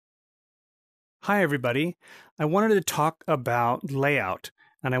Hi, everybody. I wanted to talk about layout,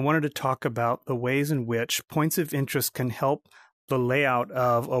 and I wanted to talk about the ways in which points of interest can help the layout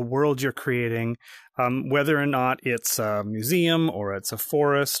of a world you're creating, whether or not it's a museum or it's a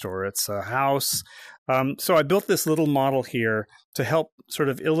forest or it's a house. So I built this little model here to help sort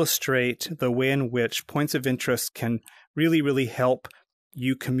of illustrate the way in which points of interest can really help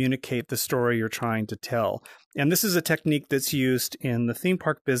you communicate the story you're trying to tell. And this is a technique that's used in the theme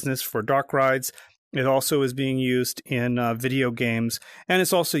park business for dark rides. It also is being used in video games, and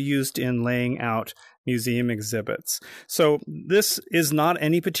it's also used in laying out museum exhibits. So this is not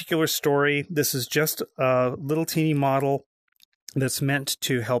any particular story. This is just a little teeny model that's meant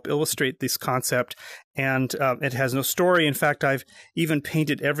to help illustrate this concept, and it has no story. In fact, I've even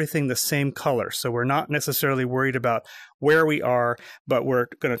painted everything the same color, so we're not necessarily worried about where we are, but we're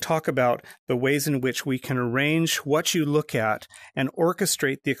going to talk about the ways in which we can arrange what you look at and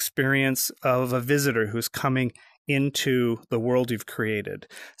orchestrate the experience of a visitor who's coming into the world you've created.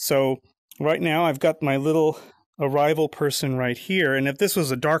 So right now I've got my little arrival person right here, and if this was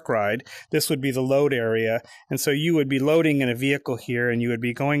a dark ride, this would be the load area, and so you would be loading in a vehicle here, and you would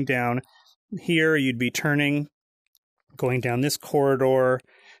be going down here, you'd be turning, going down this corridor,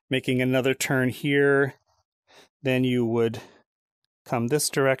 making another turn here, then you would come this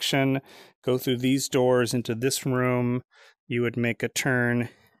direction, go through these doors into this room, you would make a turn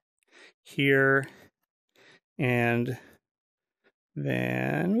here, and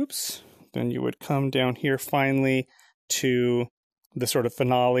then, whoops, then you would come down here finally to the sort of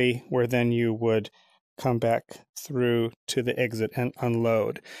finale where then you would come back through to the exit and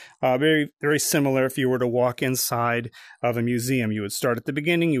unload. Very similar if you were to walk inside of a museum. You would start at the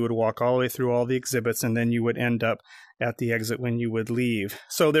beginning, you would walk all the way through all the exhibits, and then you would end up at the exit when you would leave.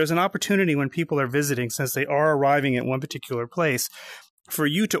 So there's an opportunity when people are visiting, since they are arriving at one particular place, for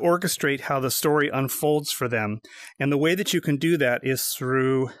you to orchestrate how the story unfolds for them. And the way that you can do that is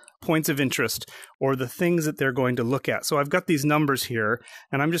through points of interest, or the things that they're going to look at. So I've got these numbers here,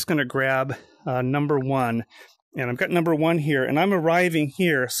 and I'm just going to grab number 1, and I've got number 1 here, and I'm arriving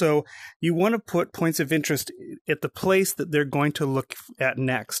here. So you want to put points of interest at the place that they're going to look at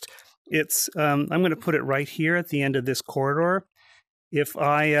next. It's I'm going to put it right here at the end of this corridor. If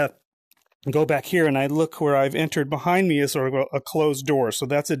I go back here and I look where I've entered, behind me is sort of a closed door, so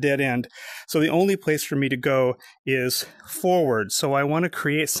that's a dead end. So the only place for me to go is forward. So I want to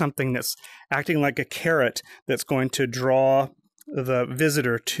create something that's acting like a carrot that's going to draw the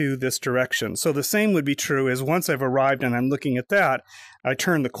visitor to this direction. So the same would be true as once I've arrived and I'm looking at that, I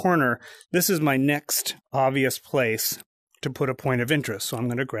turn the corner. This is my next obvious place to put a point of interest. So I'm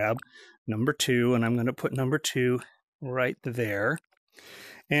going to grab number 2 and I'm going to put number 2 right there.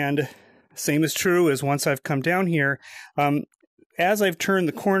 And same is true as once I've come down here. As I've turned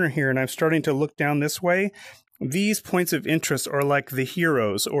the corner here and I'm starting to look down this way, these points of interest are like the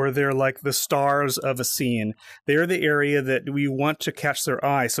heroes, or they're like the stars of a scene. They're the area that we want to catch their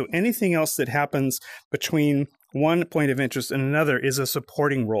eye. So anything else that happens between one point of interest and another is a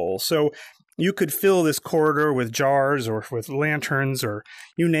supporting role. So you could fill this corridor with jars or with lanterns or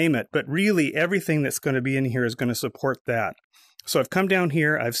you name it, but really everything that's going to be in here is going to support that. So I've come down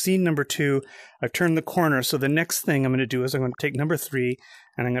here, I've seen number 2, I've turned the corner. So the next thing I'm going to do is I'm going to take number 3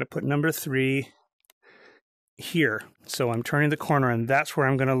 and I'm going to put number 3 here. So I'm turning the corner and that's where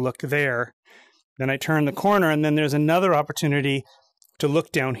I'm going to look there. Then I turn the corner and then there's another opportunity to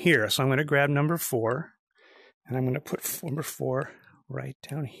look down here. So I'm going to grab number 4 and I'm going to put number 4 right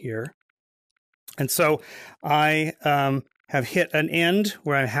down here. And so I have hit an end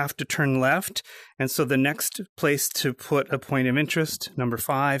where I have to turn left. And so the next place to put a point of interest, number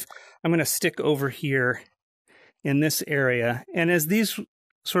 5, I'm going to stick over here in this area. And as these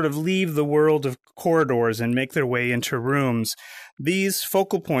sort of leave the world of corridors and make their way into rooms, these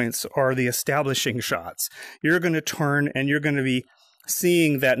focal points are the establishing shots. You're going to turn and you're going to be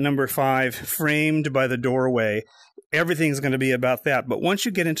seeing that number 5 framed by the doorway. Everything's going to be about that. But once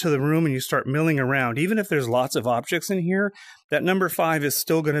you get into the room and you start milling around, even if there's lots of objects in here, that number 5 is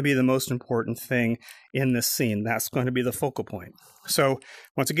still going to be the most important thing in this scene. That's going to be the focal point. So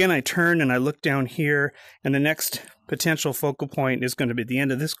once again, I turn and I look down here, and the next potential focal point is going to be at the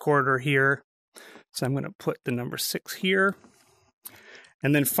end of this corridor here. So I'm going to put the number 6 here.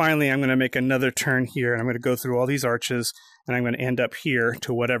 And then finally, I'm going to make another turn here, and I'm going to go through all these arches, and I'm going to end up here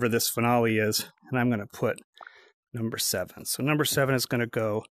to whatever this finale is, and I'm going to put number 7. So number 7 is going to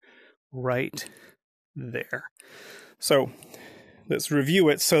go right there. So let's review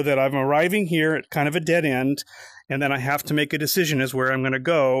it so that I'm arriving here at kind of a dead end, and then I have to make a decision as where I'm going to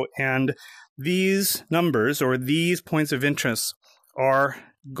go. And these numbers, or these points of interest, are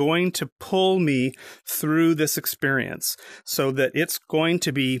going to pull me through this experience so that it's going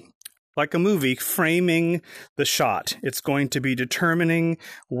to be like a movie, framing the shot. It's going to be determining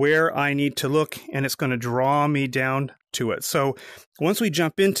where I need to look, and it's going to draw me down to it. So once we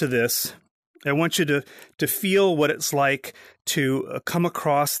jump into this, I want you to feel what it's like to come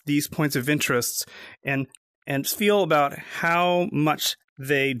across these points of interest and feel about how much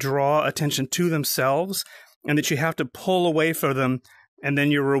they draw attention to themselves, and that you have to pull away from them, and then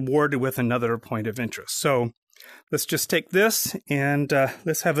you're rewarded with another point of interest. So let's just take this and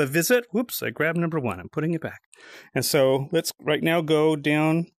let's have a visit. Whoops, I grabbed number 1. I'm putting it back. And so let's right now go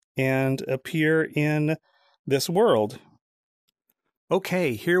down and appear in this world.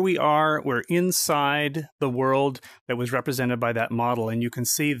 Okay, here we are. We're inside the world that was represented by that model. And you can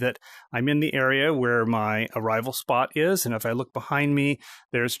see that I'm in the area where my arrival spot is. And if I look behind me,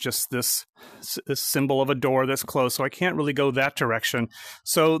 there's just this symbol of a door that's closed. So I can't really go that direction.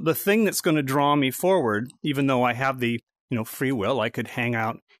 So the thing that's going to draw me forward, even though I have the free will, I could hang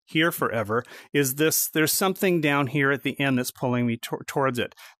out here forever, is this. There's something down here at the end that's pulling me towards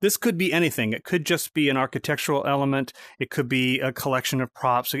it. This could be anything. It could just be an architectural element. It could be a collection of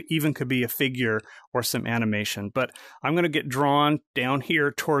props. It even could be a figure or some animation. But I'm going to get drawn down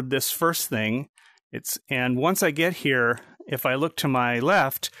here toward this first thing. And once I get here, if I look to my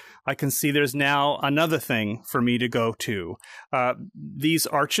left, I can see there's now another thing for me to go to. These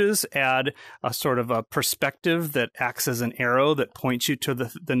arches add a sort of a perspective that acts as an arrow that points you to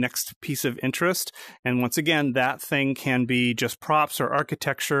the next piece of interest. And once again, that thing can be just props or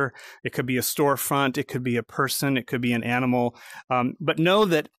architecture. It could be a storefront. It could be a person. It could be an animal. But know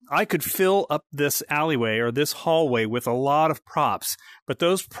that I could fill up this alleyway or this hallway with a lot of props, but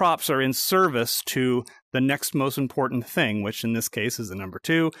those props are in service to the next most important thing, which in this case is the number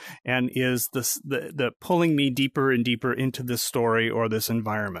 2, and is the pulling me deeper and deeper into this story or this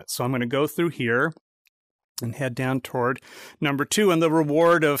environment. So I'm going to go through here and head down toward number 2. And the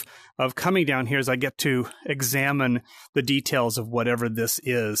reward of coming down here is I get to examine the details of whatever this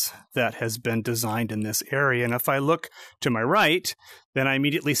is that has been designed in this area. And if I look to my right, then I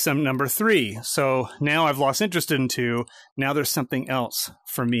immediately see number 3. So now I've lost interest in 2. Now there's something else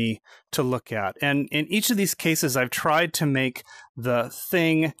for me to look at. And in each of these cases, I've tried to make the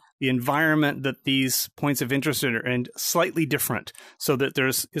thing, the environment that these points of interest are in, slightly different, so that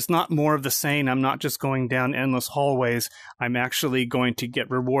it's not more of the same. I'm not just going down endless hallways. I'm actually going to get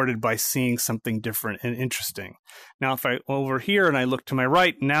rewarded by seeing something different and interesting. Now, if I over here and I look to my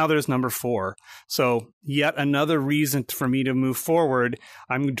right, now there's number 4. So yet another reason for me to move forward.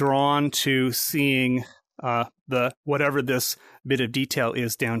 I'm drawn to seeing whatever this bit of detail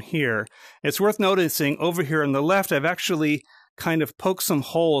is down here. It's worth noticing over here on the left, I've actually kind of poked some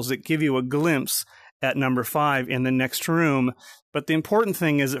holes that give you a glimpse at number 5 in the next room. But the important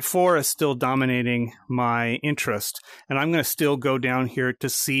thing is that 4 is still dominating my interest. And I'm going to still go down here to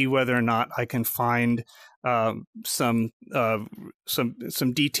see whether or not I can find some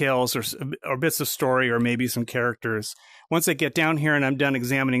details or bits of story or maybe some characters. Once I get down here and I'm done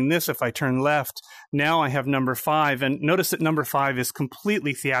examining this, if I turn left, now I have number 5. And notice that number 5 is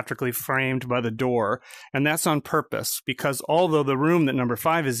completely theatrically framed by the door. And that's on purpose, because although the room that number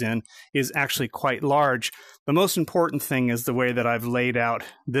 5 is in is actually quite large, the most important thing is the way that I've laid out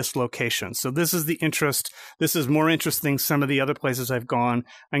this location. So this is the interest. This is more interesting than some of the other places I've gone.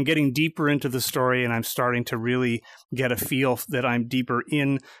 I'm getting deeper into the story, and I'm starting to really get a feel that I'm deeper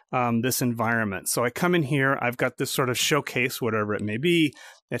in this environment. So I come in here. I've got this sort of showcase, whatever it may be.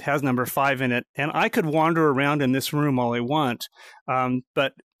 It has number 5 in it. And I could wander around in this room all I want. And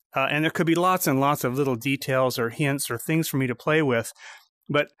there could be lots and lots of little details or hints or things for me to play with.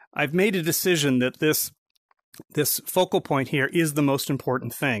 But I've made a decision that this focal point here is the most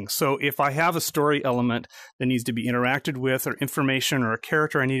important thing. So if I have a story element that needs to be interacted with, or information, or a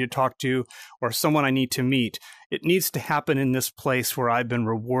character I need to talk to, or someone I need to meet, it needs to happen in this place where I've been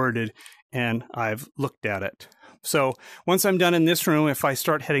rewarded and I've looked at it. So once I'm done in this room, if I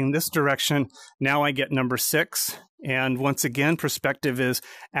start heading this direction, now I get number 6. And once again, perspective is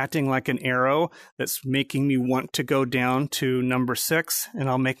acting like an arrow that's making me want to go down to number 6, and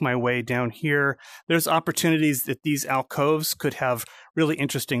I'll make my way down here. There's opportunities that these alcoves could have really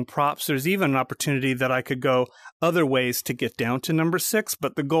interesting props. There's even an opportunity that I could go other ways to get down to number 6,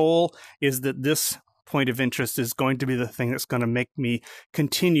 but the goal is that this point of interest is going to be the thing that's going to make me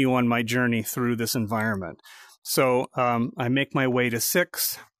continue on my journey through this environment. So I make my way to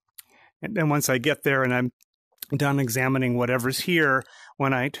 6, and then once I get there and I'm done examining whatever's here,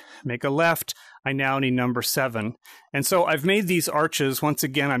 when I make a left, I now need number 7. And so I've made these arches. Once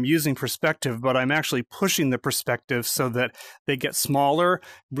again, I'm using perspective, but I'm actually pushing the perspective so that they get smaller,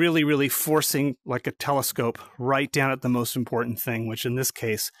 really, really forcing like a telescope right down at the most important thing, which in this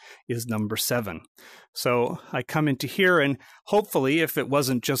case is number 7. So I come into here, and hopefully, if it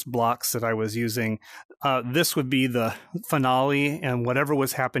wasn't just blocks that I was using, this would be the finale, and whatever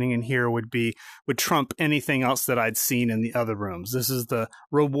was happening in here would trump anything else that I'd seen in the other rooms. This is the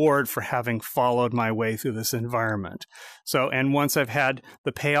reward for having followed my way through this environment. So, and once I've had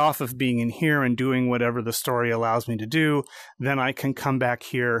the payoff of being in here and doing whatever the story allows me to do, then I can come back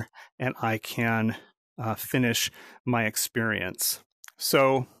here and I can finish my experience.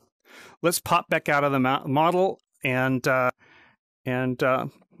 So let's pop back out of the model, and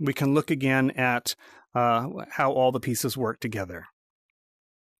we can look again at how all the pieces work together.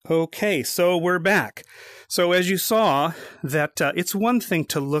 Okay, so we're back. So as you saw, that it's one thing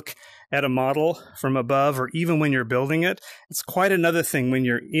to look at a model from above, or even when you're building it. It's quite another thing when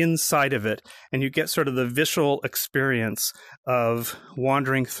you're inside of it and you get sort of the visual experience of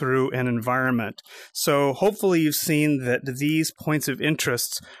wandering through an environment. So hopefully you've seen that these points of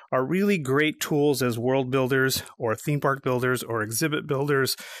interest are really great tools as world builders or theme park builders or exhibit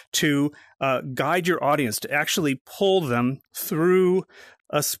builders to guide your audience, to actually pull them through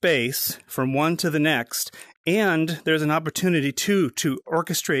a space from one to the next. And there's an opportunity too to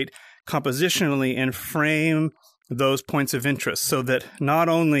orchestrate compositionally and frame those points of interest so that not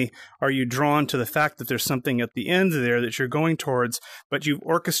only are you drawn to the fact that there's something at the end there that you're going towards, but you've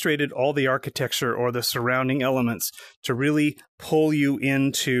orchestrated all the architecture or the surrounding elements to really pull you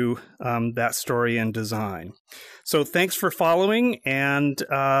into that story and design. So thanks for following, and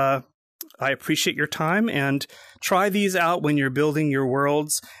I appreciate your time, and try these out when you're building your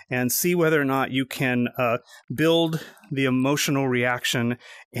worlds and see whether or not you can build the emotional reaction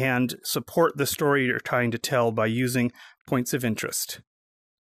and support the story you're trying to tell by using points of interest.